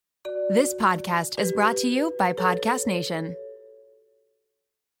This podcast is brought to you by Podcast Nation.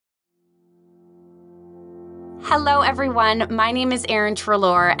 Hello, everyone. My name is Erin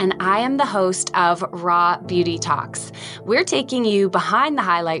Trelaw, and I am the host of Raw Beauty Talks. We're taking you behind the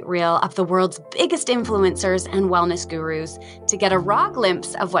highlight reel of the world's biggest influencers and wellness gurus to get a raw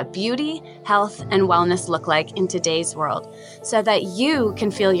glimpse of what beauty, health, and wellness look like in today's world, so that you can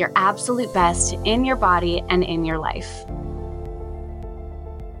feel your absolute best in your body and in your life.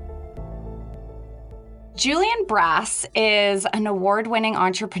 Julian Brass is an award-winning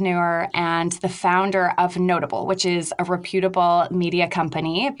entrepreneur and the founder of Notable, which is a reputable media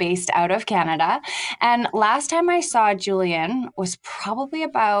company based out of Canada. And last time I saw Julian was probably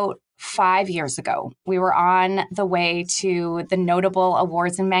about 5 years ago. We were on the way to the Notable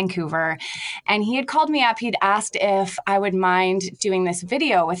Awards in Vancouver, and he had called me up. He'd asked if I would mind doing this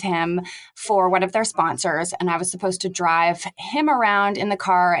video with him for one of their sponsors, and I was supposed to drive him around in the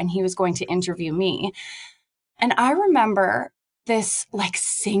car, and he was going to interview me. And I remember this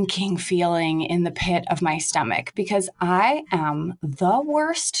sinking feeling in the pit of my stomach because I am the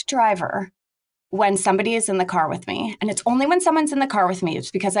worst driver when somebody is in the car with me. And it's only when someone's in the car with me, it's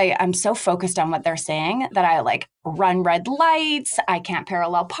because I'm so focused on what they're saying that I run red lights. I can't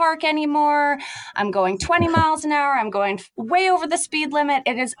parallel park anymore. I'm going 20 miles an hour. I'm going way over the speed limit.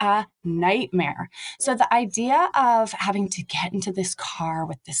 It is a nightmare. So the idea of having to get into this car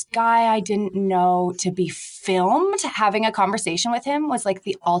with this guy I didn't know, to be filmed, having a conversation with him was like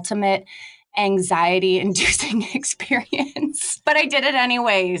the ultimate anxiety-inducing experience. But I did it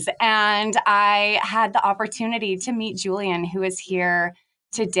anyways. And I had the opportunity to meet Julian, who is here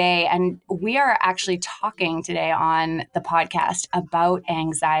today. And we are actually talking today on the podcast about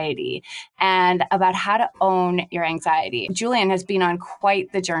anxiety and about how to own your anxiety. Julian has been on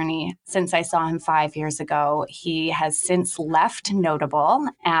quite the journey since I saw him 5 years ago. He has since left Notable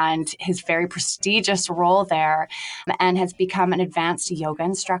and his very prestigious role there and has become an advanced yoga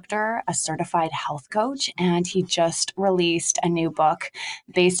instructor, a certified health coach, and he just released a new book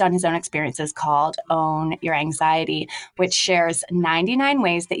based on his own experiences called Own Your Anxiety, which shares 99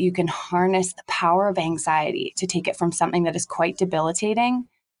 ways that you can harness the power of anxiety to take it from something that is quite debilitating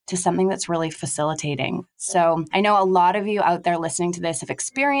to something that's really facilitating. So I know a lot of you out there listening to this have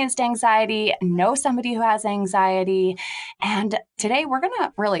experienced anxiety, know somebody who has anxiety, and today we're going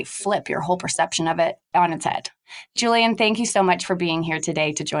to really flip your whole perception of it on its head. Julian, thank you so much for being here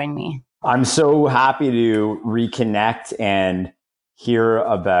today to join me. I'm so happy to reconnect and hear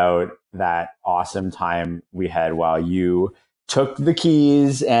about that awesome time we had while you took the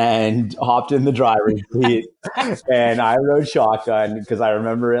keys and hopped in the driver's seat and I rode shotgun, because I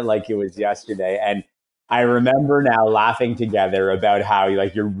remember it like it was yesterday. And I remember now laughing together about how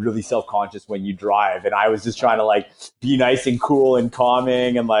you're really self-conscious when you drive. And I was just trying to be nice and cool and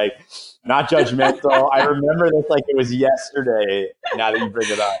calming and not judgmental. I remember this like it was yesterday, now that you bring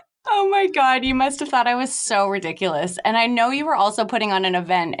it up. Oh my God, you must have thought I was so ridiculous. And I know you were also putting on an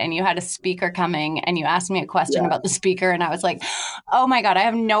event and you had a speaker coming and you asked me a question about the speaker. And I was like, oh my God, I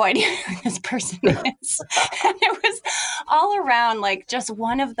have no idea who this person is. And it was all around just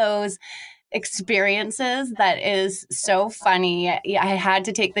one of those experiences that is so funny. I had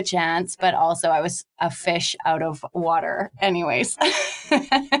to take the chance, but also I was a fish out of water anyways.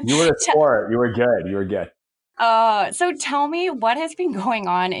 You were a sport. You were good. You were good. So tell me, what has been going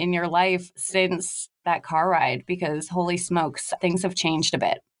on in your life since that car ride? Because holy smokes, things have changed a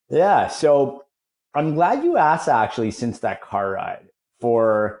bit. Yeah. So I'm glad you asked, actually, since that car ride,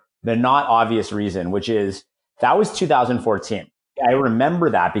 for the not obvious reason, which is that was 2014. I remember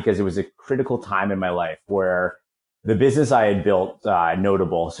that because it was a critical time in my life where the business I had built,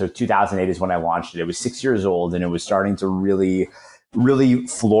 Notable, so 2008 is when I launched it. It was 6 years old and it was starting to really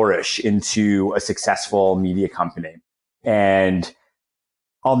flourish into a successful media company. And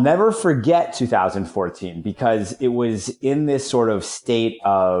I'll never forget 2014 because it was in this sort of state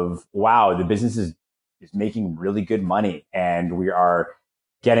of, wow, the business is making really good money and we are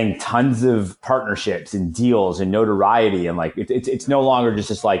getting tons of partnerships and deals and notoriety. And it's no longer just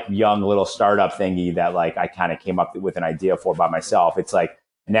this young little startup thingy that I kind of came up with an idea for by myself. It's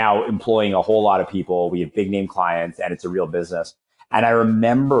now employing a whole lot of people. We have big name clients and it's a real business. And I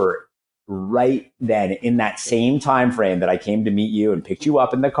remember right then, in that same time frame that I came to meet you and picked you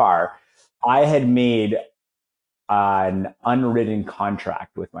up in the car, I had made an unwritten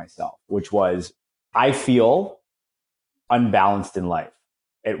contract with myself, which was, I feel unbalanced in life.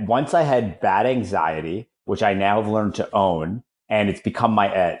 Once I had bad anxiety, which I now have learned to own, and it's become my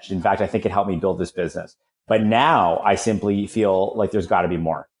edge. In fact, I think it helped me build this business. But now I simply feel like there's got to be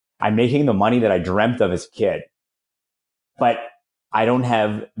more. I'm making the money that I dreamt of as a kid, but I don't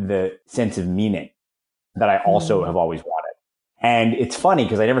have the sense of meaning that I also have always wanted. And it's funny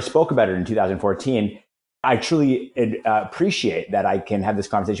because I never spoke about it in 2014. I truly appreciate that I can have this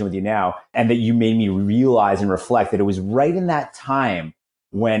conversation with you now and that you made me realize and reflect that it was right in that time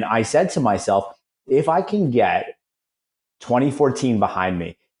when I said to myself, if I can get 2014 behind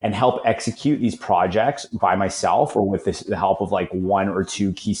me and help execute these projects by myself or with the help of like one or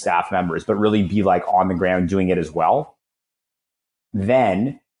two key staff members, but really be like on the ground doing it as well,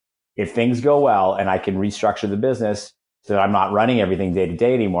 then if things go well and I can restructure the business so that I'm not running everything day to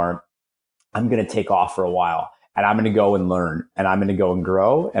day anymore, I'm going to take off for a while and I'm going to go and learn and I'm going to go and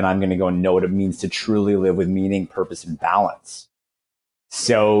grow and I'm going to go and know what it means to truly live with meaning, purpose, and balance.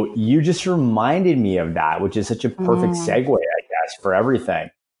 So you just reminded me of that, which is such a perfect segue, I guess, for everything.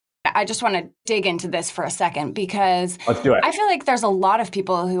 I just want to dig into this for a second because Let's do it. I feel like there's a lot of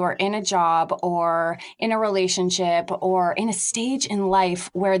people who are in a job or in a relationship or in a stage in life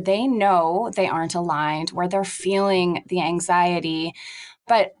where they know they aren't aligned, where they're feeling the anxiety.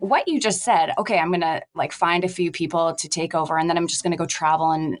 But what you just said, okay, I'm going to like find a few people to take over and then I'm just going to go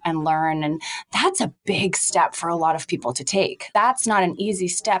travel and learn. And that's a big step for a lot of people to take. That's not an easy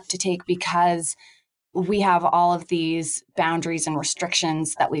step to take because we have all of these boundaries and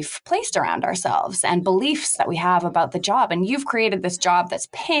restrictions that we've placed around ourselves and beliefs that we have about the job. And you've created this job that's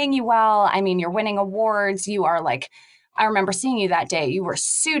paying you well. I mean, you're winning awards. You are like, I remember seeing you that day. You were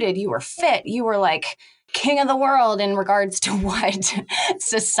suited, you were fit, you were like king of the world in regards to what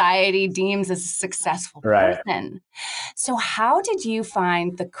society deems as a successful person. So how did you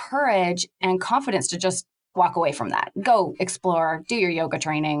find the courage and confidence to just walk away from that? Go explore, do your yoga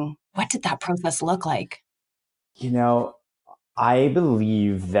training. What did that process look like? You know, I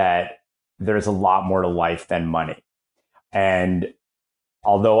believe that there's a lot more to life than money. And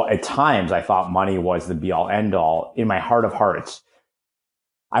although at times I thought money was the be all end all, in my heart of hearts,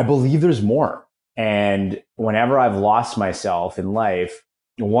 I believe there's more. And whenever I've lost myself in life,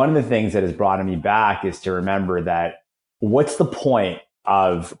 one of the things that has brought me back is to remember that what's the point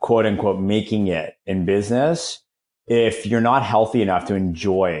of quote unquote making it in business if you're not healthy enough to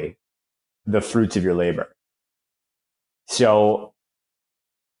enjoy the fruits of your labor? So,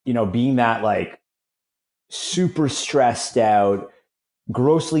 being that like super stressed out,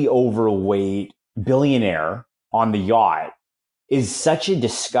 grossly overweight billionaire on the yacht is such a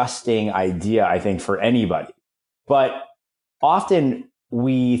disgusting idea, I think, for anybody. But often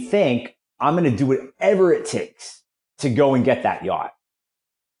we think, I'm going to do whatever it takes to go and get that yacht.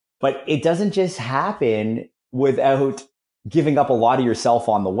 But it doesn't just happen without giving up a lot of yourself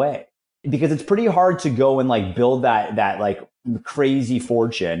on the way. Because it's pretty hard to go and like build that like crazy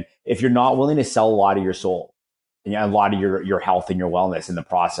fortune if you're not willing to sell a lot of your soul and a lot of your health and your wellness in the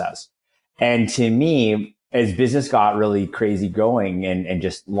process. And to me, as business got really crazy going and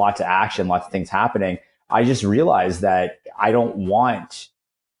just lots of action, lots of things happening, I just realized that I don't want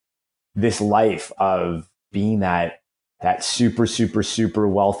this life of being that super, super, super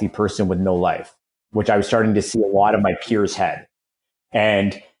wealthy person with no life, which I was starting to see a lot of my peers had.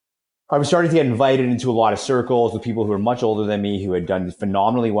 And I was starting to get invited into a lot of circles with people who were much older than me, who had done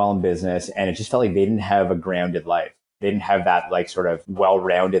phenomenally well in business. And it just felt like they didn't have a grounded life. They didn't have that like sort of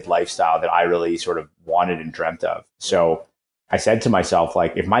well-rounded lifestyle that I really sort of wanted and dreamt of. So I said to myself,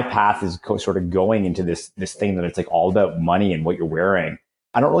 like, if my path is sort of going into this thing that it's like all about money and what you're wearing,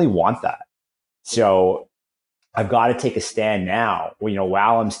 I don't really want that. So I've got to take a stand now,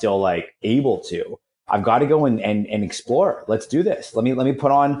 while I'm still like able to. I've got to go and explore. Let's do this. Let me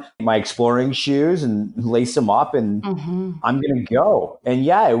put on my exploring shoes and lace them up and I'm going to go. And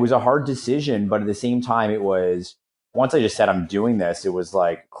yeah, it was a hard decision, but at the same time, it was, once I just said I'm doing this, it was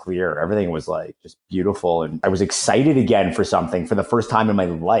like clear. Everything was like just beautiful. And I was excited again for something for the first time in my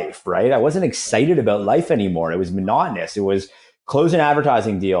life, right? I wasn't excited about life anymore. It was monotonous. It was close an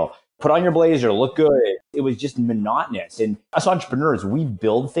advertising deal, put on your blazer, look good. It was just monotonous. And us entrepreneurs, we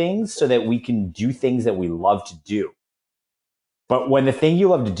build things so that we can do things that we love to do. But when the thing you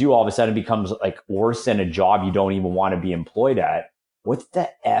love to do all of a sudden becomes like worse than a job you don't even want to be employed at, what the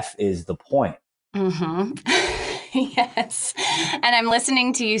F is the point? Yes. And I'm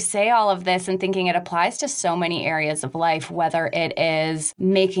listening to you say all of this and thinking it applies to so many areas of life, whether it is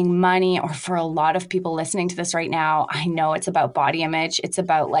making money or for a lot of people listening to this right now, I know it's about body image. It's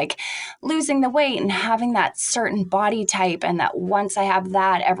about like losing the weight and having that certain body type and that once I have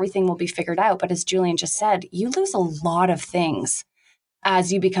that, everything will be figured out. But as Julian just said, you lose a lot of things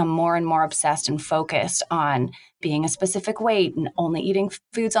as you become more and more obsessed and focused on being a specific weight and only eating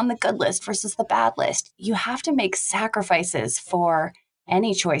foods on the good list versus the bad list. You have to make sacrifices for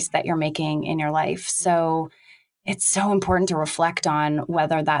any choice that you're making in your life. So it's so important to reflect on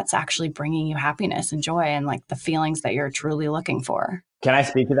whether that's actually bringing you happiness and joy and like the feelings that you're truly looking for. Can I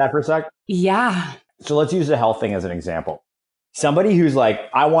speak to that for a sec? Yeah. So let's use the health thing as an example. Somebody who's like,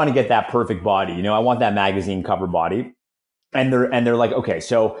 I want to get that perfect body. I want that magazine cover body. And they're like, okay,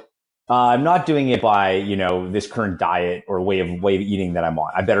 so I'm not doing it by, this current diet or way of eating that I'm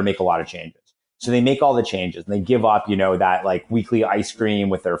on. I better make a lot of changes. So they make all the changes and they give up, that like weekly ice cream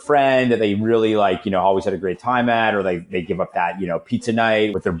with their friend that they really like, always had a great time at, or they give up that, pizza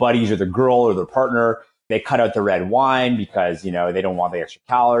night with their buddies or their girl or their partner. They cut out the red wine because, they don't want the extra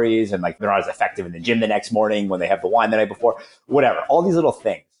calories and like they're not as effective in the gym the next morning when they have the wine the night before, whatever, all these little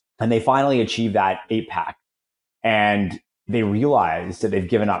things. And they finally achieve that 8-pack and they realize that they've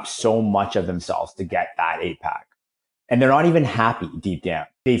given up so much of themselves to get that 8-pack. And they're not even happy deep down.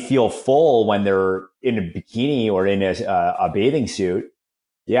 They feel full when they're in a bikini or in a bathing suit.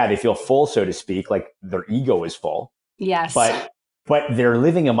 Yeah, they feel full, so to speak, like their ego is full. Yes. But they're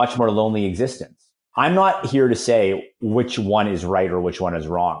living a much more lonely existence. I'm not here to say which one is right or which one is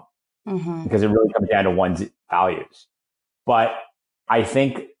wrong, because it really comes down to one's values. But I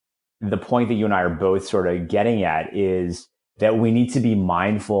think the point that you and I are both sort of getting at is that we need to be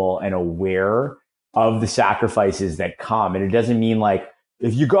mindful and aware of the sacrifices that come. And it doesn't mean like,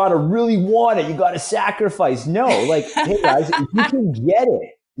 if you got to really want it, you got to sacrifice. No, like, hey guys, if you can get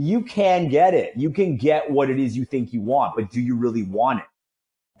it, you can get it. You can get what it is you think you want, but do you really want it?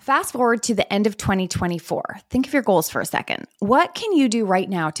 Fast forward to the end of 2024. Think of your goals for a second. What can you do right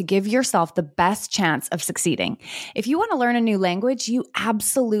now to give yourself the best chance of succeeding? If you want to learn a new language, you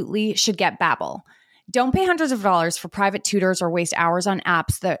absolutely should get Babbel. Don't pay hundreds of dollars for private tutors or waste hours on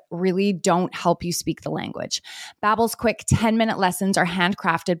apps that really don't help you speak the language. Babbel's quick 10-minute lessons are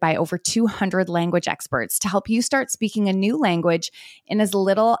handcrafted by over 200 language experts to help you start speaking a new language in as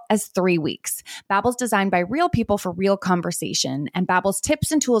little as 3 weeks. Babbel's designed by real people for real conversation, and Babbel's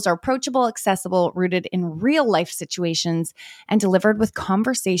tips and tools are approachable, accessible, rooted in real-life situations, and delivered with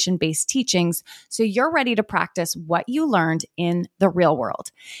conversation-based teachings, so you're ready to practice what you learned in the real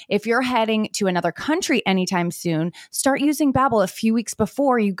world. If you're heading to another country anytime soon, start using Babbel a few weeks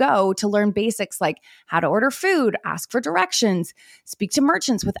before you go to learn basics like how to order food, ask for directions, speak to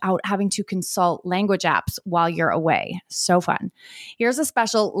merchants without having to consult language apps while you're away. So fun. Here's a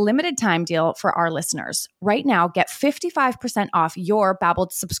special limited time deal for our listeners. Right now, get 55% off your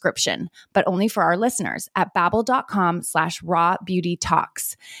Babbel subscription, but only for our listeners at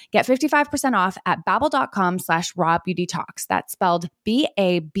babbel.com/rawbeautytalks. Get 55% off at babbel.com/rawbeautytalks. That's spelled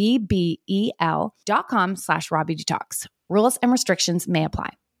babbel.com/rawbeautytalks. Rules and restrictions may apply.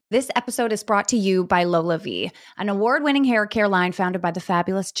 This episode is brought to you by Lola V, an award-winning hair care line founded by the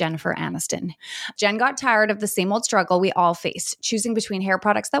fabulous Jennifer Aniston. Jen got tired of the same old struggle we all face, choosing between hair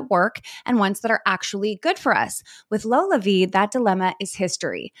products that work and ones that are actually good for us. With Lola V, that dilemma is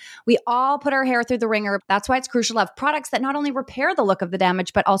history. We all put our hair through the ringer. That's why it's crucial to have products that not only repair the look of the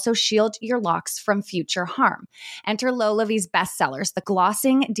damage, but also shield your locks from future harm. Enter Lola V's bestsellers, the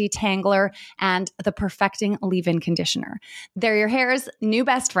Glossing Detangler and the Perfecting Leave-In Conditioner. They're your hair's new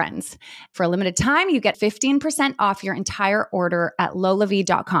best friends. For a limited time, you get 15% off your entire order at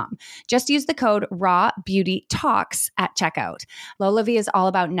lolav.com. Just use the code RAWBEAUTYTALKS at checkout. Lola V is all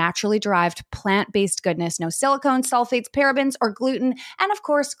about naturally derived plant-based goodness, no silicones, sulfates, parabens, or gluten, and of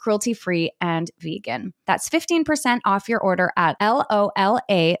course, cruelty-free and vegan. That's 15% off your order at LOLAVIE.com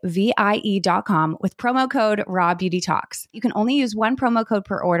with promo code RAWBEAUTYTALKS. You can only use one promo code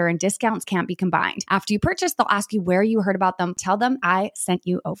per order and discounts can't be combined. After you purchase, they'll ask you where you heard about them. Tell them I sent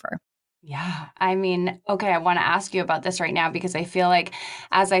you over. Yeah. I mean, okay, I want to ask you about this right now because I feel like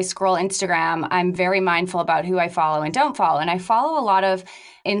as I scroll Instagram, I'm very mindful about who I follow and don't follow. And I follow a lot of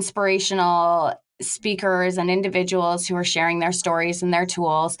inspirational speakers and individuals who are sharing their stories and their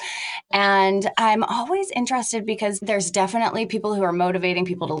tools. And I'm always interested because there's definitely people who are motivating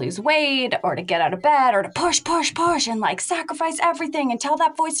people to lose weight or to get out of bed or to push and like sacrifice everything and tell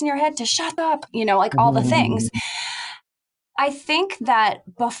that voice in your head to shut up, like all the things. I think that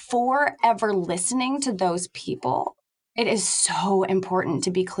before ever listening to those people, it is so important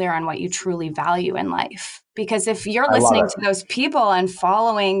to be clear on what you truly value in life. Because if you're listening to those people and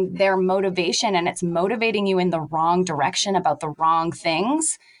following their motivation and it's motivating you in the wrong direction about the wrong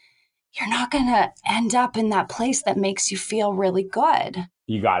things, you're not going to end up in that place that makes you feel really good.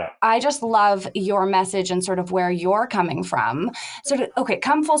 You got it. I just love your message and sort of where you're coming from. So, okay,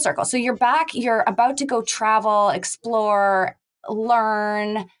 come full circle. So you're back, you're about to go travel, explore,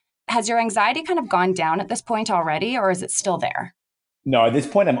 learn. Has your anxiety kind of gone down at this point already, or is it still there? No, at this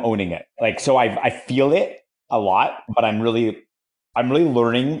point, I'm owning it. Like, so I feel it a lot, but I'm really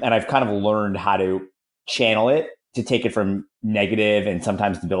learning, and I've kind of learned how to channel it to take it from negative and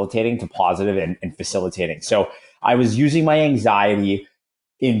sometimes debilitating to positive and facilitating. So I was using my anxiety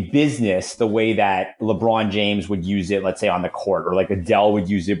in business the way that LeBron James would use it, let's say on the court, or like Adele would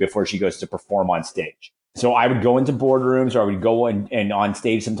use it before she goes to perform on stage. So I would go into boardrooms, or I would go and on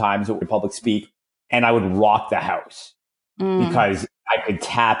stage sometimes with public speak, and I would rock the house because I could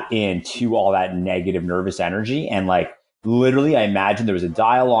tap into all that negative nervous energy. And like literally, I imagined there was a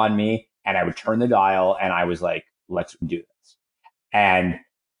dial on me, and I would turn the dial, and I was like, let's do this. And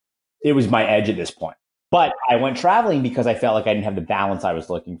it was my edge at this point. But I went traveling because I felt like I didn't have the balance I was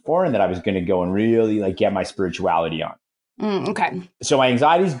looking for, and that I was going to go and really like get my spirituality on. Okay. So my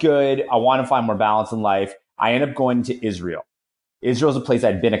anxiety's good. I want to find more balance in life. I end up going to Israel. Israel's a place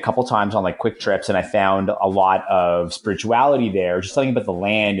I'd been a couple times on like quick trips, and I found a lot of spirituality there. Just something about the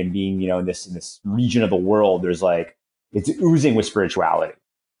land and being, in this region of the world, there's like, it's oozing with spirituality.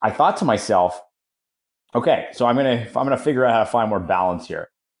 I thought to myself, okay, so I'm gonna figure out how to find more balance here.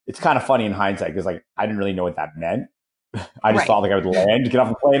 It's kind of funny in hindsight because like I didn't really know what that meant. I just thought like I would land, get off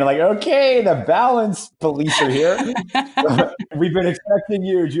the plane, and like, okay, the balance police are here. We've been expecting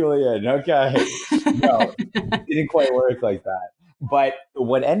you, Julian. Okay. No, it didn't quite work like that. But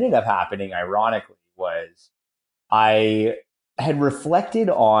what ended up happening, ironically, was I had reflected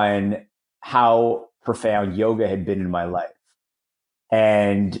on how profound yoga had been in my life.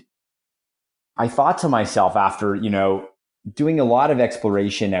 And I thought to myself after, doing a lot of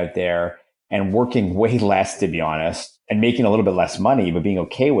exploration out there and working way less, to be honest, and making a little bit less money, but being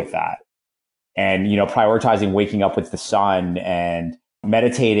okay with that. And, prioritizing waking up with the sun and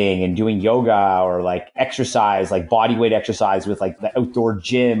meditating and doing yoga or like exercise, like body weight exercise with like the outdoor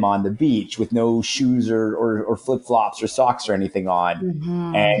gym on the beach with no shoes or flip flops or socks or anything on.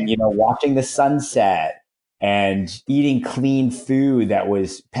 Mm-hmm. And, watching the sunset and eating clean food that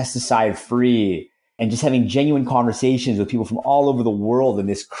was pesticide free. And just having genuine conversations with people from all over the world in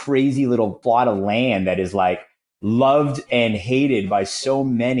this crazy little plot of land that is like loved and hated by so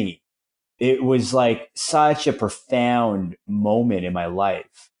many. It was like such a profound moment in my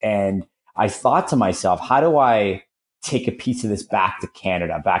life. And I thought to myself, how do I take a piece of this back to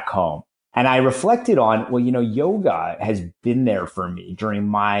Canada, back home? And I reflected on, well, yoga has been there for me during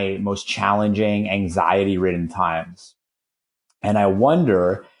my most challenging, anxiety-ridden times. And I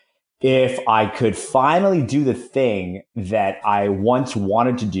wonder if I could finally do the thing that I once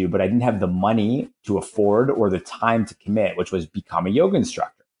wanted to do, but I didn't have the money to afford or the time to commit, which was become a yoga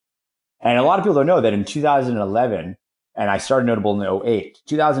instructor. And a lot of people don't know that in 2011, and I started Notable in 2008,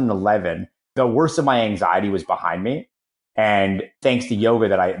 2011, the worst of my anxiety was behind me. And thanks to yoga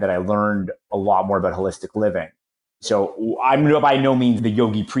that I learned a lot more about holistic living. So I'm by no means the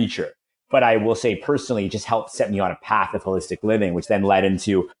yogi preacher. But I will say personally, it just helped set me on a path of holistic living, which then led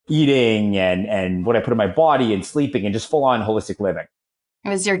into eating and what I put in my body and sleeping and just full on holistic living. It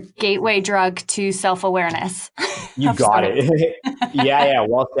was your gateway drug to self-awareness. You got it. Yeah.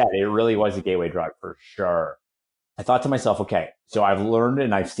 Well said. It really was a gateway drug for sure. I thought to myself, okay, so I've learned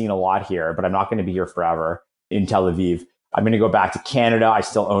and I've seen a lot here, but I'm not going to be here forever in Tel Aviv. I'm going to go back to Canada. I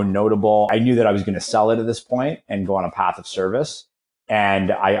still own Notable. I knew that I was going to sell it at this point and go on a path of service.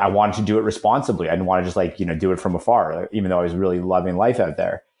 And I wanted to do it responsibly. I didn't want to just do it from afar, even though I was really loving life out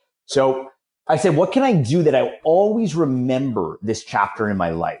there. So I said, what can I do that I always remember this chapter in my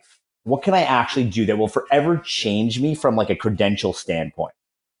life? What can I actually do that will forever change me from like a credential standpoint?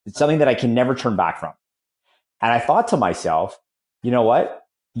 It's something that I can never turn back from. And I thought to myself, you know what?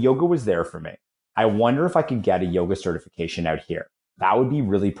 Yoga was there for me. I wonder if I could get a yoga certification out here. That would be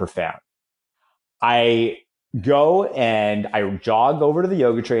really profound. I go and I jog over to the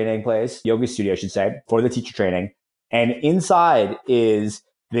yoga training place, yoga studio, I should say, for the teacher training. And inside is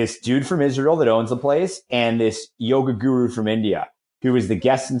this dude from Israel that owns the place and this yoga guru from India, who is the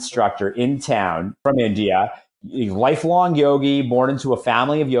guest instructor in town from India, lifelong yogi, born into a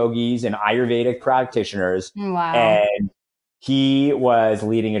family of yogis and Ayurvedic practitioners. Wow. And he was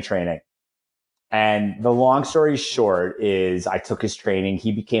leading a training. And the long story short is I took his training.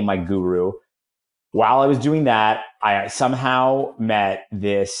 He became my guru. While I was doing that, I somehow met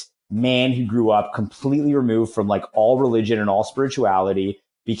this man who grew up completely removed from like all religion and all spirituality,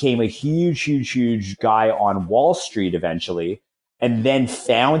 became a huge guy on Wall Street eventually, and then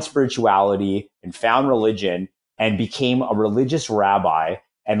found spirituality and found religion and became a religious rabbi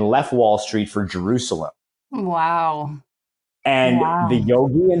and left Wall Street for Jerusalem. Wow. And the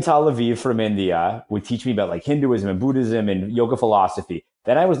yogi in Tel Aviv from India would teach me about like Hinduism and Buddhism and yoga philosophy.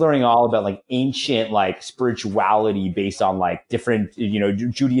 Then I was learning all about like ancient like spirituality based on like different,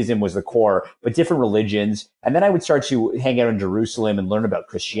 Judaism was the core, but different religions. And then I would start to hang out in Jerusalem and learn about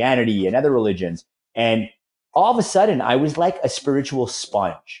Christianity and other religions. And all of a sudden I was like a spiritual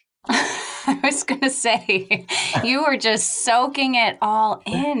sponge. I was going to say, you were just soaking it all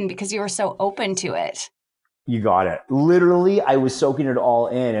in because you were so open to it. You got it. Literally, I was soaking it all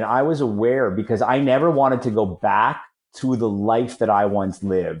in, and I was aware because I never wanted to go back to the life that I once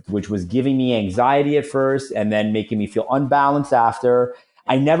lived, which was giving me anxiety at first and then making me feel unbalanced after.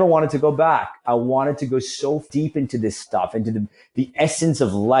 I never wanted to go back. I wanted to go so deep into this stuff, into the essence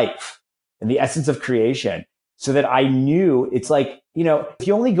of life and the essence of creation, so that I knew it's like, if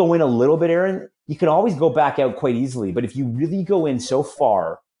you only go in a little bit, Aaron, you can always go back out quite easily. But if you really go in so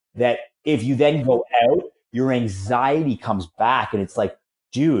far that if you then go out, your anxiety comes back and it's like,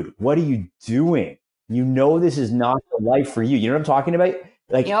 dude, what are you doing? This is not the life for you. You know what I'm talking about?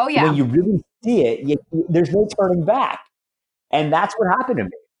 Like, oh, yeah. When you really see it, there's no turning back. And that's what happened to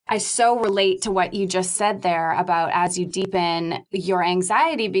me. I so relate to what you just said there about as you deepen, your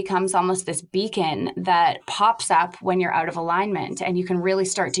anxiety becomes almost this beacon that pops up when you're out of alignment, and you can really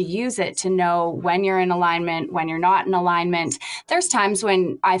start to use it to know when you're in alignment, when you're not in alignment. There's times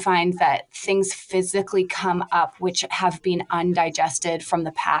when I find that things physically come up which have been undigested from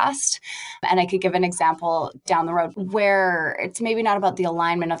the past. And I could give an example down the road where it's maybe not about the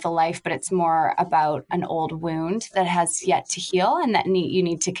alignment of the life, but it's more about an old wound that has yet to heal and that you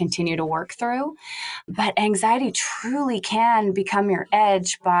need to continue to work through. But anxiety truly can become your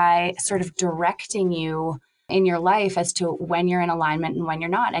edge by sort of directing you in your life as to when you're in alignment and when you're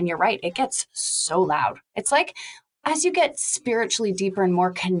not. And you're right, it gets so loud. It's like as you get spiritually deeper and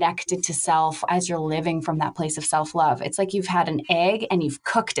more connected to self, as you're living from that place of self-love, it's like you've had an egg and you've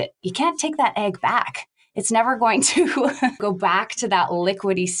cooked it. You can't take that egg back. It's never going to go back to that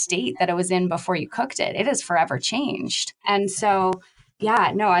liquidy state that it was in before you cooked it. It is forever changed. And so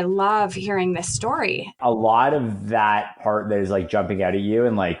yeah, no, I love hearing this story. A lot of that part that is like jumping out at you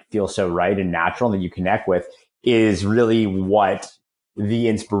and like feels so right and natural that you connect with is really what the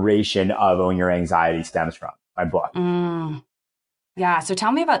inspiration of Own Your Anxiety stems from, my book. Yeah. So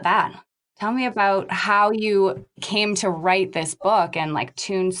tell me about that. Tell me about how you came to write this book and like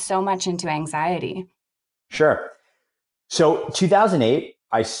tune so much into anxiety. Sure. So 2008,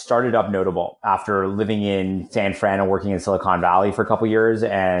 I started up Notable after living in San Fran and working in Silicon Valley for a couple of years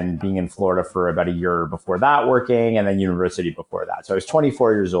and being in Florida for about a year before that working, and then university before that. So I was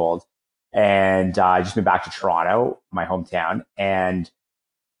 24 years old, and I just moved back to Toronto, my hometown, and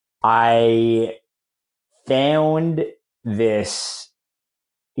I found this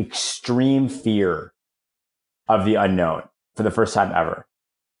extreme fear of the unknown for the first time ever,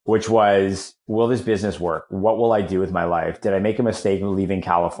 which was, will this business work? What will I do with my life? Did I make a mistake of leaving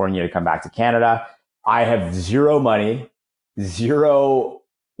California to come back to Canada? I have zero money, zero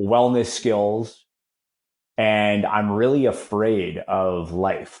wellness skills, and I'm really afraid of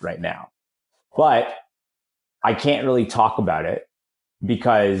life right now. But I can't really talk about it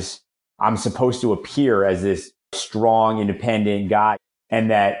because I'm supposed to appear as this strong, independent guy,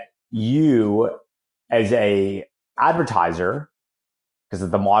 and that you, as a advertiser, because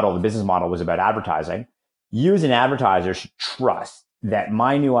the business model was about advertising, you as an advertiser should trust that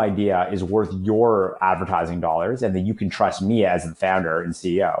my new idea is worth your advertising dollars and that you can trust me as the founder and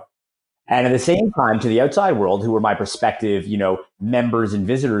CEO. And at the same time, to the outside world, who were my prospective, members and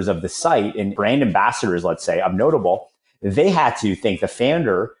visitors of the site and brand ambassadors, let's say, of Notable, they had to think the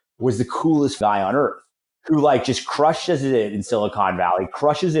founder was the coolest guy on earth, who like just crushes it in Silicon Valley,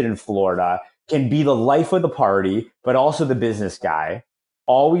 crushes it in Florida, can be the life of the party, but also the business guy,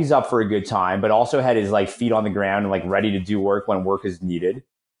 always up for a good time, but also had his like feet on the ground and like ready to do work when work is needed.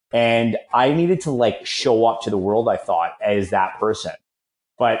 And I needed to like show up to the world, I thought, as that person.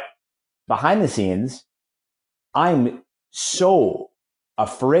 But behind the scenes, I'm so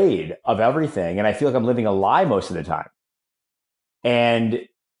afraid of everything. And I feel like I'm living a lie most of the time. And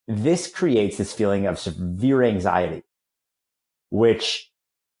this creates this feeling of severe anxiety, which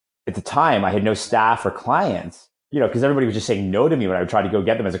at the time I had no staff or clients, because everybody was just saying no to me when I would try to go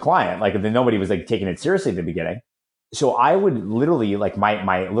get them as a client. Like, then nobody was like taking it seriously at the beginning. So I would literally like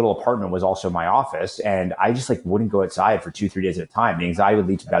my little apartment was also my office, and I just like wouldn't go outside for 2-3 days at a time. The anxiety would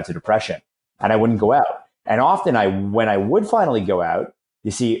lead to bouts of depression, and I wouldn't go out. And often when I would finally go out,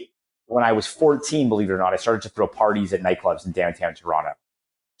 you see, when I was 14, believe it or not, I started to throw parties at nightclubs in downtown Toronto.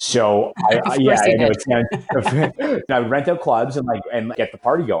 So I would rent out clubs and get the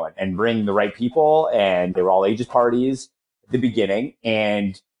party going and bring the right people, and they were all ages parties at the beginning,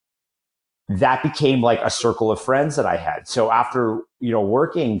 and that became like a circle of friends that I had. So after,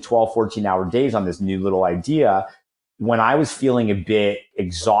 working 12, 14-hour days on this new little idea, when I was feeling a bit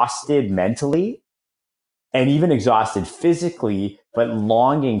exhausted mentally, and even exhausted physically, but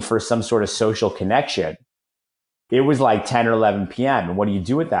longing for some sort of social connection. It was like 10 or 11 p.m. And what do you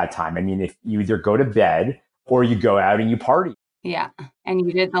do at that time? I mean, if you either go to bed or you go out and you party. Yeah. And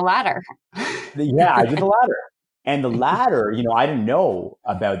you did the latter. Yeah, I did the latter. And the latter, I didn't know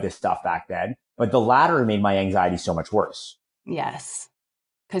about this stuff back then, but the latter made my anxiety so much worse. Yes.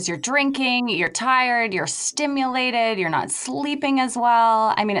 Because you're drinking, you're tired, you're stimulated, you're not sleeping as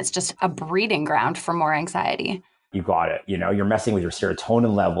well. I mean, it's just a breeding ground for more anxiety. You got it. You're messing with your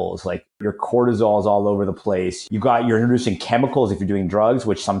serotonin levels, like your cortisol's all over the place. You're introducing chemicals if you're doing drugs,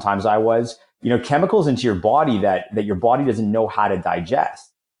 which sometimes I was, chemicals into your body that your body doesn't know how to digest.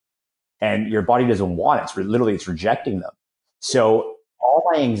 And your body doesn't want it. It's rejecting them. So all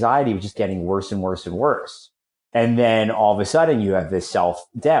my anxiety was just getting worse and worse and worse. And then all of a sudden you have this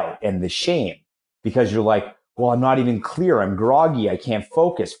self-doubt and the shame because you're like, well, I'm not even clear. I'm groggy. I can't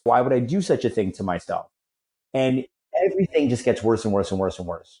focus. Why would I do such a thing to myself? And everything just gets worse and worse and worse and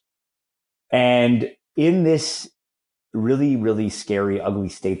worse. And in this really, really scary, ugly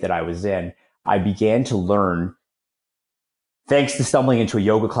state that I was in, I began to learn, thanks to stumbling into a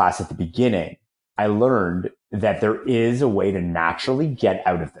yoga class at the beginning, I learned that there is a way to naturally get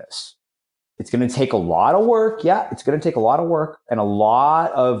out of this. It's going to take a lot of work. Yeah, it's going to take a lot of work and a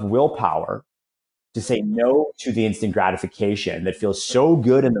lot of willpower to say no to the instant gratification that feels so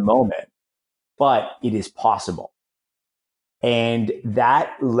good in the moment, but it is possible. And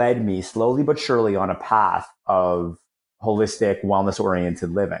that led me slowly but surely on a path of holistic,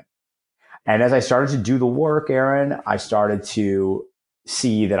 wellness-oriented living. And as I started to do the work, Aaron, I started to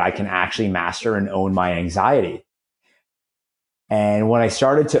see that I can actually master and own my anxiety. And when I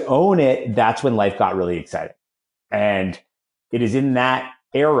started to own it, that's when life got really exciting. And it is in that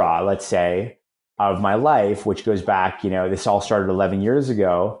era, let's say, of my life, which goes back, this all started 11 years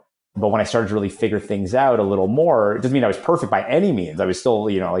ago. But when I started to really figure things out a little more, it doesn't mean I was perfect by any means. I was still,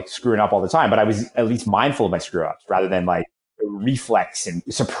 like screwing up all the time, but I was at least mindful of my screw ups rather than like reflex and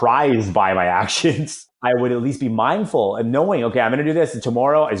surprised by my actions. I would at least be mindful and knowing, okay, I'm going to do this and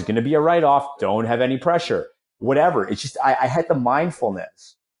tomorrow is going to be a write-off. Don't have any pressure. Whatever. It's just, I had the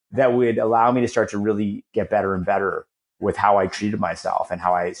mindfulness that would allow me to start to really get better and better with how I treated myself and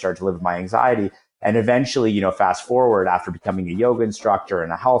how I started to live with my anxiety. And eventually, fast forward after becoming a yoga instructor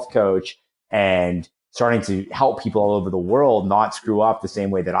and a health coach and starting to help people all over the world not screw up the same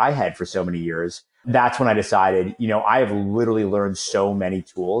way that I had for so many years. That's when I decided, I have literally learned so many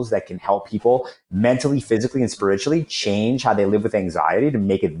tools that can help people mentally, physically, and spiritually change how they live with anxiety to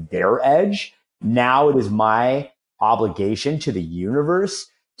make it their edge. Now it is my obligation to the universe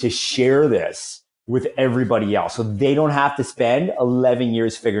to share this with everybody else so they don't have to spend 11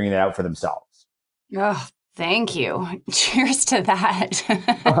 years figuring it out for themselves. Oh, thank you. Cheers to that.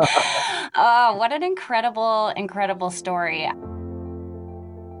 Oh, what an incredible, incredible story.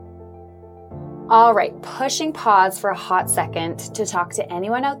 All right, pushing pause for a hot second to talk to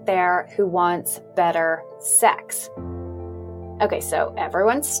anyone out there who wants better sex. Okay, so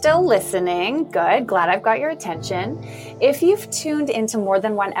everyone's still listening. Good. Glad I've got your attention. If you've tuned into more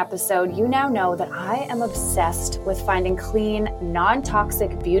than one episode, you now know that I am obsessed with finding clean,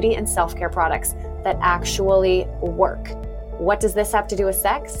 non-toxic beauty and self-care products that actually work. What does this have to do with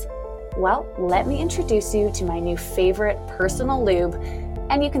sex? Well, let me introduce you to my new favorite personal lube,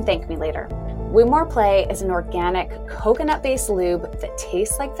 and you can thank me later. Woo More Play is an organic coconut-based lube that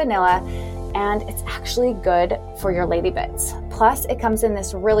tastes like vanilla, and it's actually good for your lady bits. Plus, it comes in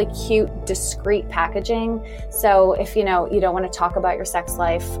this really cute, discreet packaging. So if you don't want to talk about your sex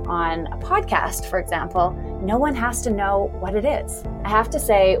life on a podcast, for example, no one has to know what it is. I have to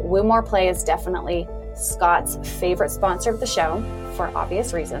say, Woo More Play is definitely Scott's favorite sponsor of the show for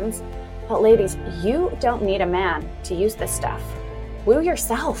obvious reasons. But ladies, you don't need a man to use this stuff. Woo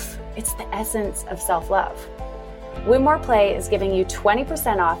yourself. It's the essence of self-love. Woo More Play is giving you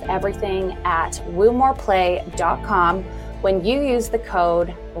 20% off everything at woomoreplay.com when you use the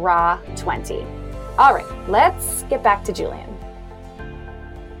code RAW20. All right, let's get back to Julian.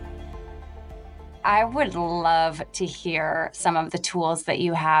 I would love to hear some of the tools that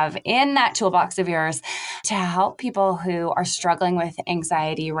you have in that toolbox of yours to help people who are struggling with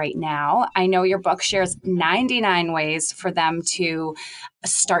anxiety right now. I know your book shares 99 ways for them to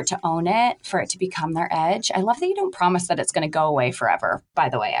start to own it, for it to become their edge. I love that you don't promise that it's going to go away forever, by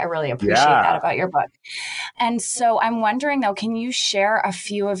the way. I really appreciate that about your book. And so I'm wondering, though, can you share a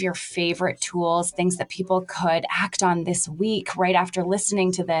few of your favorite tools, things that people could act on this week right after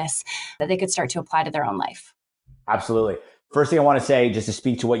listening to this, that they could start to apply to their own life? Absolutely. First thing I want to say, just to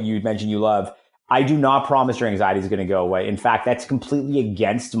speak to what you mentioned you love, I do not promise your anxiety is going to go away. In fact, that's completely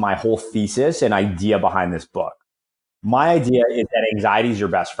against my whole thesis and idea behind this book. My idea is that anxiety is your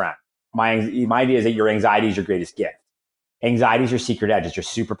best friend. My idea is that your anxiety is your greatest gift. Anxiety is your secret edge. It's your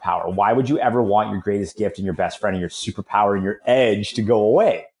superpower. Why would you ever want your greatest gift and your best friend and your superpower and your edge to go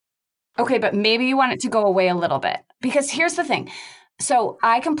away? Okay, but maybe you want it to go away a little bit. Because here's the thing. So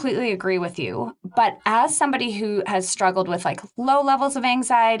I completely agree with you. But as somebody who has struggled with like low levels of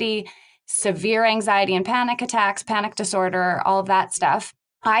anxiety, severe anxiety and panic attacks, panic disorder, all of that stuff,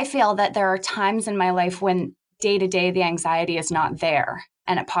 I feel that there are times in my life when day to day the anxiety is not there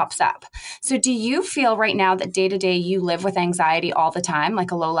and it pops up. So do you feel right now that day to day you live with anxiety all the time,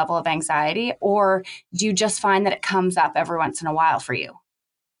 like a low level of anxiety, or do you just find that it comes up every once in a while for you?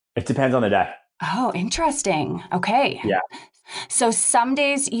 It depends on the day. Oh, interesting. Okay. Yeah. So some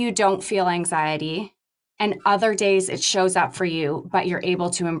days you don't feel anxiety and other days it shows up for you, but you're able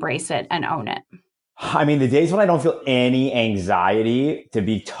to embrace it and own it. I mean, the days when I don't feel any anxiety, to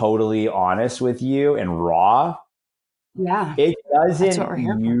be totally honest with you and raw, Yeah. it That's what doesn't we're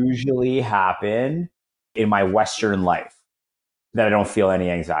here for. usually happen in my Western life that I don't feel any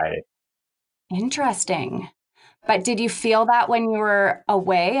anxiety. Interesting. But did you feel that when you were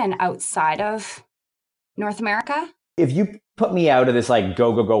away and outside of North America? If you put me out of this like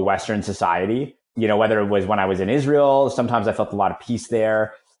go, go, go Western society, whether it was when I was in Israel, sometimes I felt a lot of peace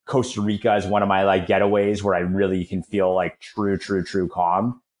there. Costa Rica is one of my like getaways where I really can feel like true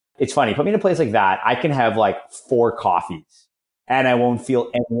calm. It's funny. Put me in a place like that. I can have like 4 coffees and I won't feel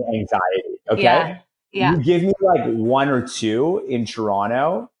any anxiety. Okay. Yeah. Yeah. You give me like 1 or 2 in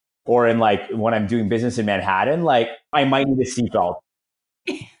Toronto or in like when I'm doing business in Manhattan, like I might need a seatbelt.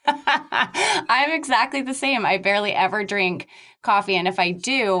 I'm exactly the same. I barely ever drink coffee. And if I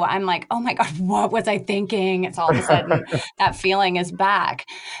do, I'm like, oh my God, what was I thinking? It's all of a sudden that feeling is back.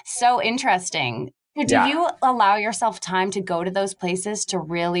 So interesting. Do you allow yourself time to go to those places to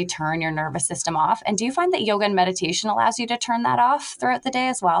really turn your nervous system off? And do you find that yoga and meditation allows you to turn that off throughout the day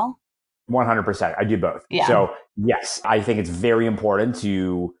as well? 100%. I do both. Yeah. So yes, I think it's very important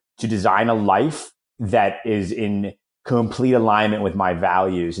to design a life that is in complete alignment with my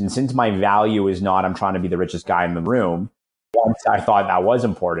values. And since my value is not, I'm trying to be the richest guy in the room, once I thought that was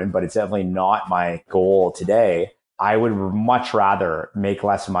important, but it's definitely not my goal today. I would much rather make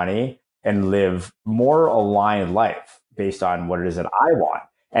less money and live more aligned life based on what it is that I want.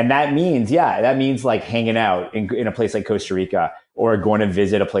 And that means like hanging out in a place like Costa Rica or going to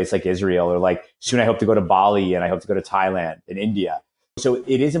visit a place like Israel, or like soon I hope to go to Bali and I hope to go to Thailand and India. So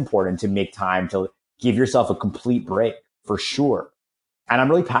it is important to make time to give yourself a complete break for sure. And I'm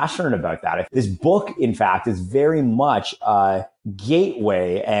really passionate about that. This book, in fact, is very much a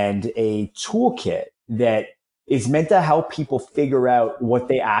gateway and a toolkit that is meant to help people figure out what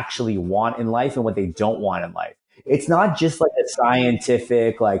they actually want in life and what they don't want in life. It's not just like a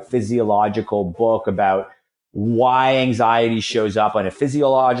scientific, like physiological book about why anxiety shows up on a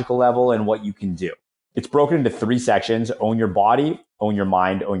physiological level and what you can do. It's broken into 3 sections: own your body, own your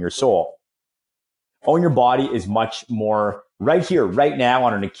mind, own your soul. Own your body is much more right here, right now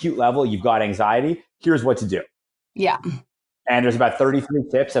on an acute level. You've got anxiety. Here's what to do. Yeah. And there's about 33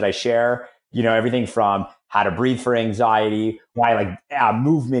 tips that I share, everything from how to breathe for anxiety, why like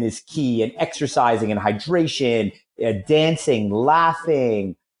movement is key, and exercising and hydration, dancing,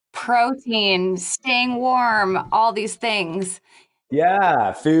 laughing. Protein, staying warm, all these things.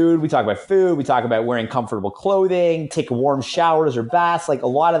 Yeah, food. We talk about food. We talk about wearing comfortable clothing, take warm showers or baths, like a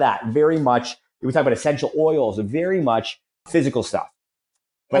lot of that. Very much. We talk about essential oils, very much physical stuff.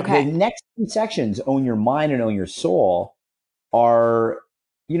 But the next 2 sections, own your mind and own your soul, are,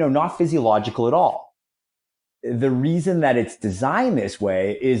 not physiological at all. The reason that it's designed this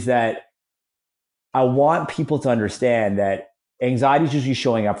way is that I want people to understand that anxiety is usually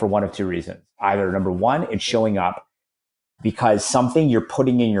showing up for one of 2 reasons. Either number 1, it's showing up because something you're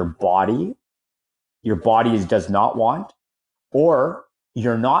putting in your body does not want, or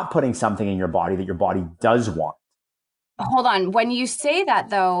you're not putting something in your body that your body does want. Hold on. When you say that,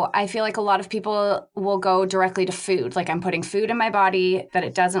 though, I feel like a lot of people will go directly to food. Like, I'm putting food in my body that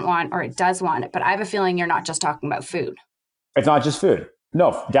it doesn't want or it does want it. But I have a feeling you're not just talking about food. It's not just food.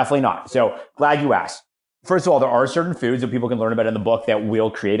 No, definitely not. So glad you asked. First of all, there are certain foods that people can learn about in the book that will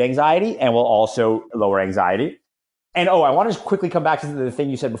create anxiety and will also lower anxiety. And I want to just quickly come back to the thing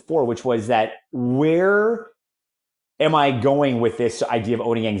you said before, which was that where am I going with this idea of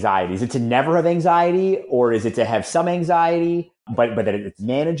owning anxiety? Is it to never have anxiety, or is it to have some anxiety, but that it's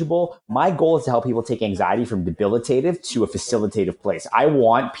manageable? My goal is to help people take anxiety from debilitative to a facilitative place. I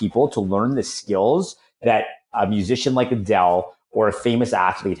want people to learn the skills that a musician like Adele or a famous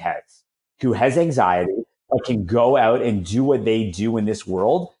athlete has. who has anxiety, but can go out and do what they do in this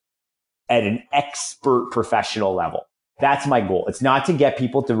world at an expert professional level. That's my goal. It's not to get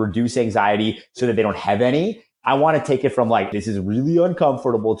people to reduce anxiety so that they don't have any. I want to take it from like, this is really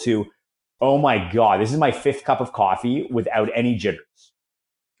uncomfortable to, oh my God, this is my 5th cup of coffee without any jitters.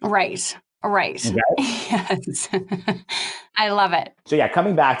 Right. Okay? Yes. I love it. So yeah,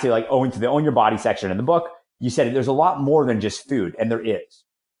 coming back to like Own Your Body section in the book, you said there's a lot more than just food, and there is.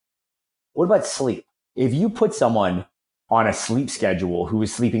 What about sleep? If you put someone on a sleep schedule who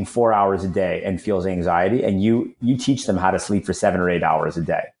is sleeping 4 hours a day and feels anxiety, and you teach them how to sleep for 7 or 8 hours a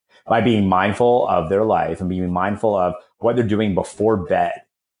day by being mindful of their life and being mindful of what they're doing before bed,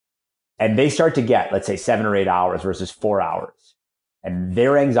 and they start to get, let's say, 7 or 8 hours versus 4 hours, and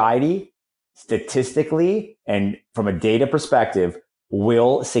their anxiety statistically and from a data perspective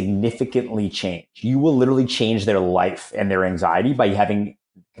will significantly change. You will literally change their life and their anxiety by getting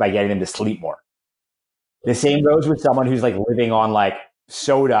them to sleep more. The same goes with someone who's like living on like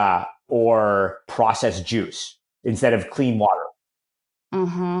soda or processed juice instead of clean water.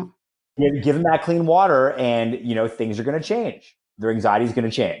 Mm-hmm. Give them that clean water and, things are going to change. Their anxiety is going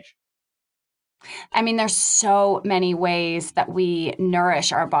to change. I mean, there's so many ways that we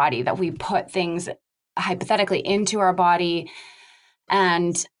nourish our body, that we put things hypothetically into our body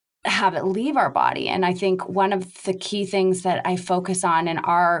and have it leave our body. And I think one of the key things that I focus on in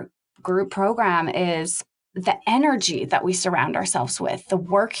our group program is the energy that we surround ourselves with, the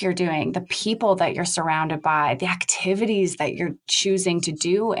work you're doing, the people that you're surrounded by, the activities that you're choosing to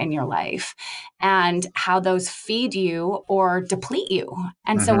do in your life, and how those feed you or deplete you.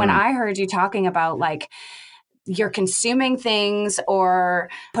 And so when I heard you talking about like you're consuming things or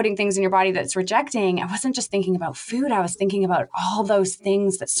putting things in your body that's rejecting, I wasn't just thinking about food. I was thinking about all those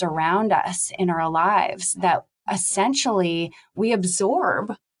things that surround us in our lives that essentially we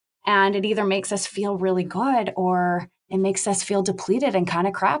absorb. And it either makes us feel really good or it makes us feel depleted and kind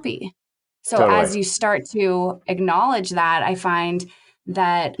of crappy. So totally. As you start to acknowledge that, I find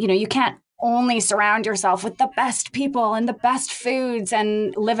that, you can't only surround yourself with the best people and the best foods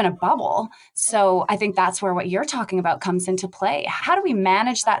and live in a bubble. So I think that's where what you're talking about comes into play. How do we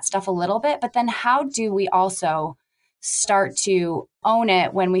manage that stuff a little bit? But then how do we also start to own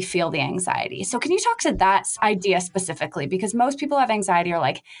it when we feel the anxiety? So can you talk to that idea specifically? Because most people have anxiety are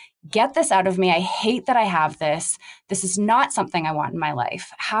like, get this out of me. I hate that I have this. This is not something I want in my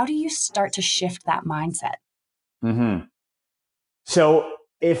life. How do you start to shift that mindset? Mm-hmm. So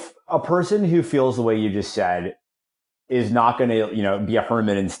if a person who feels the way you just said is not going to, be a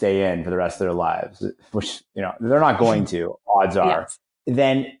hermit and stay in for the rest of their lives, which, they're not going to, odds are, yes.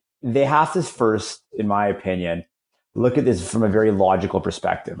 Then they have to first, in my opinion, look at this from a very logical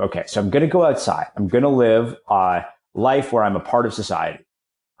perspective. Okay, so I'm going to go outside. I'm going to live a life where I'm a part of society.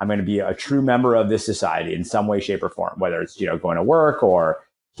 I'm going to be a true member of this society in some way, shape, or form, whether it's, going to work or,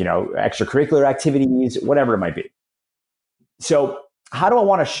 extracurricular activities, whatever it might be. So how do I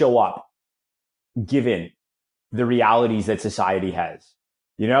want to show up given the realities that society has?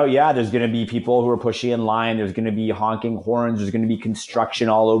 There's going to be people who are pushing in line. There's going to be honking horns. There's going to be construction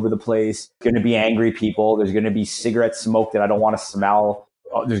all over the place. There's going to be angry people. There's going to be cigarette smoke that I don't want to smell.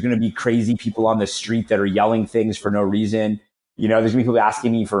 There's going to be crazy people on the street that are yelling things for no reason. There's going to be people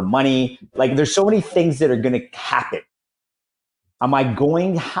asking me for money. Like, there's so many things that are going to happen. How am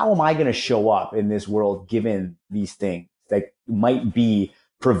I going to show up in this world given these things that might be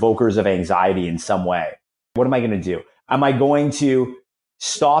provokers of anxiety in some way? What am I going to do? Am I going to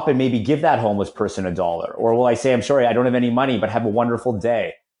stop and maybe give that homeless person $1? Or will I say, I'm sorry, I don't have any money, but have a wonderful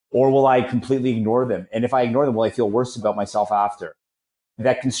day? Or will I completely ignore them? And if I ignore them, will I feel worse about myself after?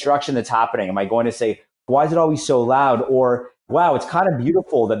 That construction that's happening, am I going to say, why is it always so loud? Or, wow, it's kind of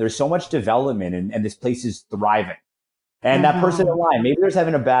beautiful that there's so much development and this place is thriving. And that person in line, maybe they're just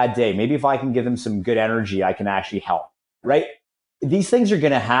having a bad day. Maybe if I can give them some good energy, I can actually help, right? These things are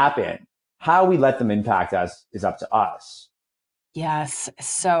going to happen. How we let them impact us is up to us. Yes,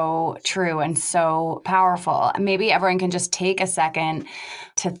 so true and so powerful. Maybe everyone can just take a second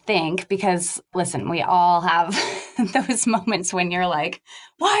to think, because listen, we all have those moments when you're like,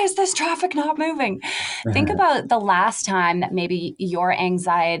 why is this traffic not moving? Think about the last time that maybe your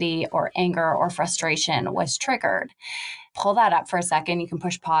anxiety or anger or frustration was triggered. Pull that up for a second. You can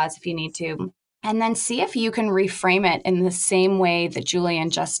push pause if you need to. And then see if you can reframe it in the same way that Julian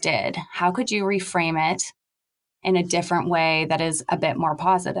just did. How could you reframe it in a different way that is a bit more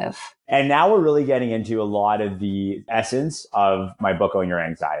positive? And now we're really getting into a lot of the essence of my book, Own Your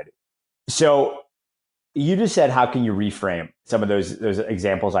Anxiety. So you just said, how can you reframe some of those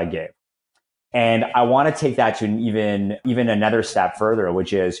examples I gave? And I want to take that to even another step further,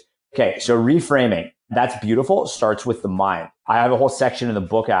 which is, Okay, so reframing, that's beautiful. It starts with the mind. I have a whole section in the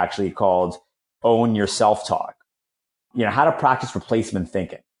book actually called Own Your Self-Talk. How to practice replacement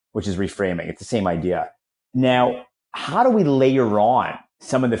thinking, which is reframing. It's the same idea. Now, how do we layer on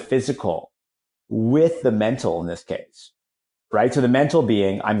some of the physical with the mental in this case? Right? So the mental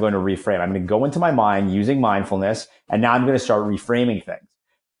being, I'm going to reframe. I'm going to go into my mind using mindfulness, and now I'm going to start reframing things.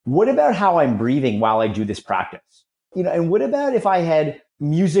 What about how I'm breathing while I do this practice? And what about if I had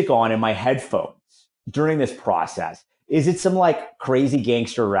music on in my headphones during this process? Is it some like crazy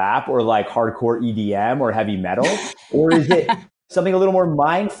gangster rap or like hardcore EDM or heavy metal? Or is it something a little more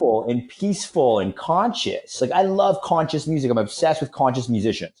mindful and peaceful and conscious? Like I love conscious music. I'm obsessed with conscious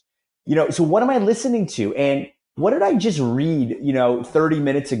musicians. So what am I listening to? And what did I just read, 30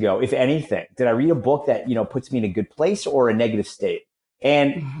 minutes ago, if anything? Did I read a book that, puts me in a good place or a negative state?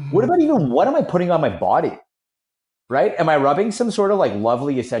 And what about even what am I putting on my body? Right? Am I rubbing some sort of like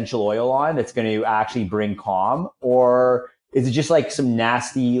lovely essential oil on that's going to actually bring calm? Or is it just like some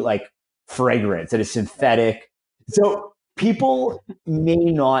nasty like fragrance that is synthetic? So people may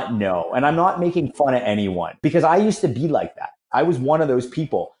not know. And I'm not making fun of anyone because I used to be like that. I was one of those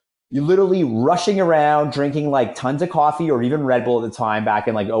people. You're literally rushing around, drinking like tons of coffee or even Red Bull at the time back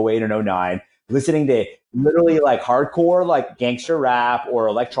in like 08 and 09, listening to literally like hardcore, like gangster rap or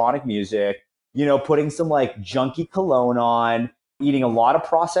electronic music, putting some like junky cologne on, eating a lot of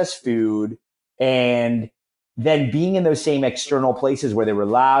processed food, and then being in those same external places where they were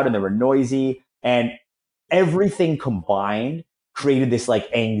loud and they were noisy, and everything combined created this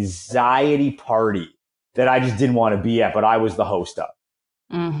like anxiety party that I just didn't want to be at, but I was the host of.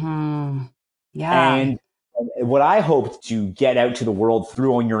 Mm-hmm. Yeah. And what I hope to get out to the world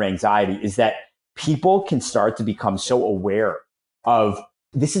through Own Your Anxiety is that people can start to become so aware of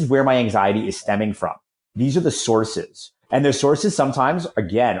this is where my anxiety is stemming from. These are the sources. And the sources sometimes,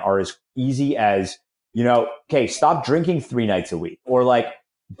 again, are as easy as, okay, stop drinking 3 nights a week, or like,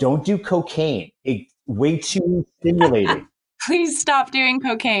 don't do cocaine. It's way too stimulating. Please stop doing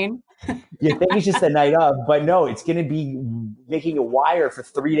cocaine. You think it's just the night of, but no, it's going to be making a wire for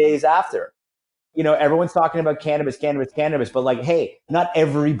 3 days after. Everyone's talking about cannabis, but like, hey, not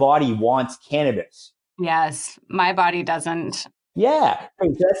everybody wants cannabis. Yes, my body doesn't. Yeah,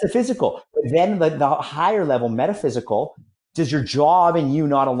 so that's the physical. But then the higher level metaphysical, does your job and you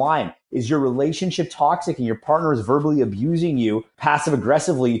not align? Is your relationship toxic and your partner is verbally abusing you passive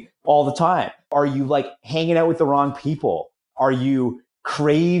aggressively all the time? Are you like hanging out with the wrong people? Are you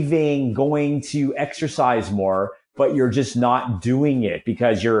craving going to exercise more, but you're just not doing it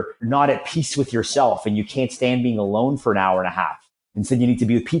because you're not at peace with yourself and you can't stand being alone for an hour and a half? Instead, you need to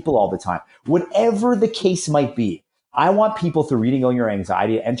be with people all the time. Whatever the case might be, I want people through reading Own Your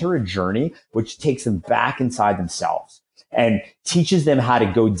Anxiety to enter a journey which takes them back inside themselves and teaches them how to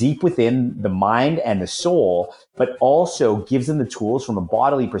go deep within the mind and the soul, but also gives them the tools from a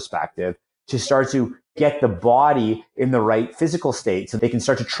bodily perspective to start to get the body in the right physical state so they can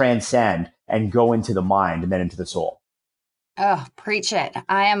start to transcend and go into the mind and then into the soul. Oh, preach it.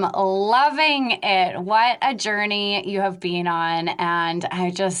 I am loving it. What a journey you have been on. And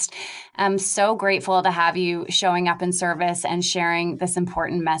I just am so grateful to have you showing up in service and sharing this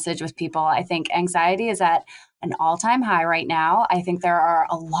important message with people. I think anxiety is at an all-time high right now. I think there are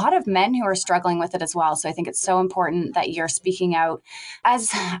a lot of men who are struggling with it as well. So I think it's so important that you're speaking out as,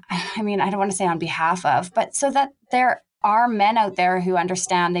 I don't want to say on behalf of, but so that there are men out there who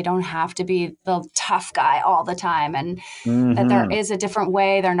understand they don't have to be the tough guy all the time and that there is a different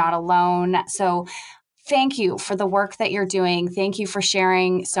way. They're not alone. So thank you for the work that you're doing. Thank you for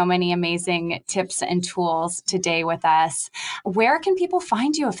sharing so many amazing tips and tools today with us. Where can people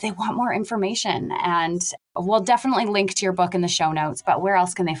find you if they want more information? And we'll definitely link to your book in the show notes, but where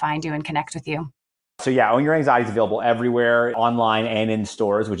else can they find you and connect with you? So yeah, Own Your Anxiety is available everywhere, online and in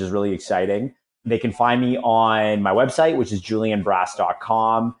stores, which is really exciting. They can find me on my website, which is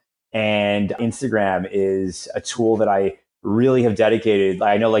julianbrass.com. And Instagram is a tool that I really have dedicated,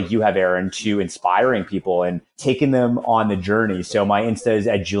 I know like you have, Aaron, to inspiring people and taking them on the journey. So my Insta is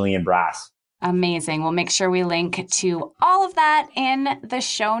at Julian Brass. Amazing. We'll make sure we link to all of that in the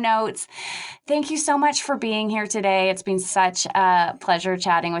show notes. Thank you so much for being here today. It's been such a pleasure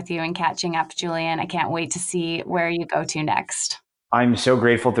chatting with you and catching up, Julian. I can't wait to see where you go to next. I'm so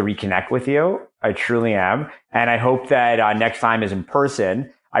grateful to reconnect with you. I truly am. And I hope that next time is in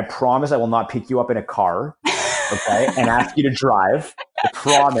person. I promise I will not pick you up in a car, okay, and ask you to drive. I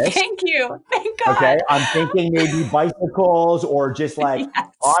promise. Thank you. Thank God. Okay. I'm thinking maybe bicycles or just like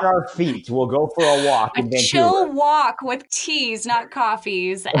on our feet. We'll go for a walk in Vancouver. Chill walk with teas, not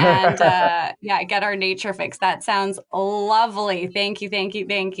coffees. And get our nature fix. That sounds lovely. Thank you. Thank you.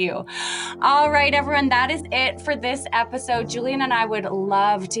 Thank you. All right, everyone. That is it for this episode. Julian and I would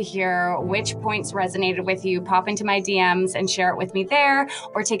love to hear which points resonated with you. Pop into my DMs and share it with me there,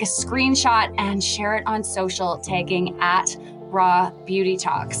 or take a screenshot and share it on social, tagging at Raw Beauty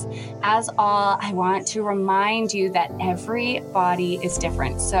Talks. As all, I want to remind you that every body is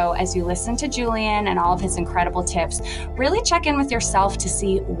different. So as you listen to Julian and all of his incredible tips, really check in with yourself to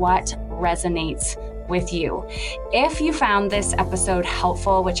see what resonates with you. If you found this episode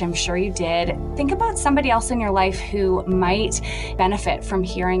helpful, which I'm sure you did, think about somebody else in your life who might benefit from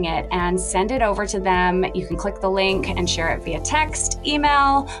hearing it and send it over to them. You can click the link and share it via text,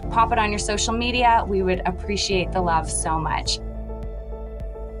 email, pop it on your social media. We would appreciate the love so much.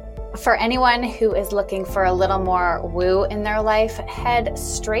 For anyone who is looking for a little more woo in their life, head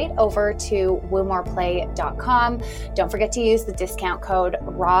straight over to woomoreplay.com. Don't forget to use the discount code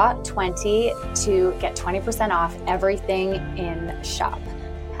RAW20 to get 20% off everything in shop.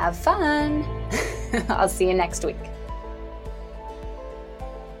 Have fun. I'll see you next week.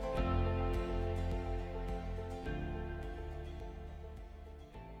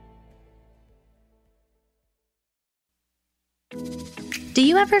 Do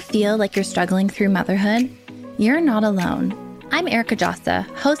you ever feel like you're struggling through motherhood? You're not alone. I'm Erica Jossa,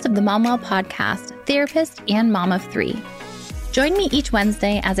 host of the Momwell podcast, therapist, and mom of 3. Join me each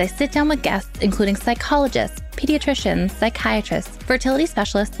Wednesday as I sit down with guests, including psychologists, pediatricians, psychiatrists, fertility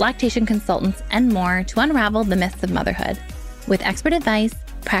specialists, lactation consultants, and more, to unravel the myths of motherhood. With expert advice,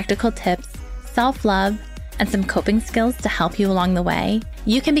 practical tips, self-love, and some coping skills to help you along the way,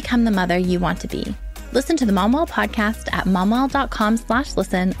 you can become the mother you want to be. Listen to the Momwell podcast at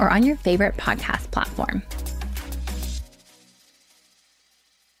momwell.com/listen or on your favorite podcast platform.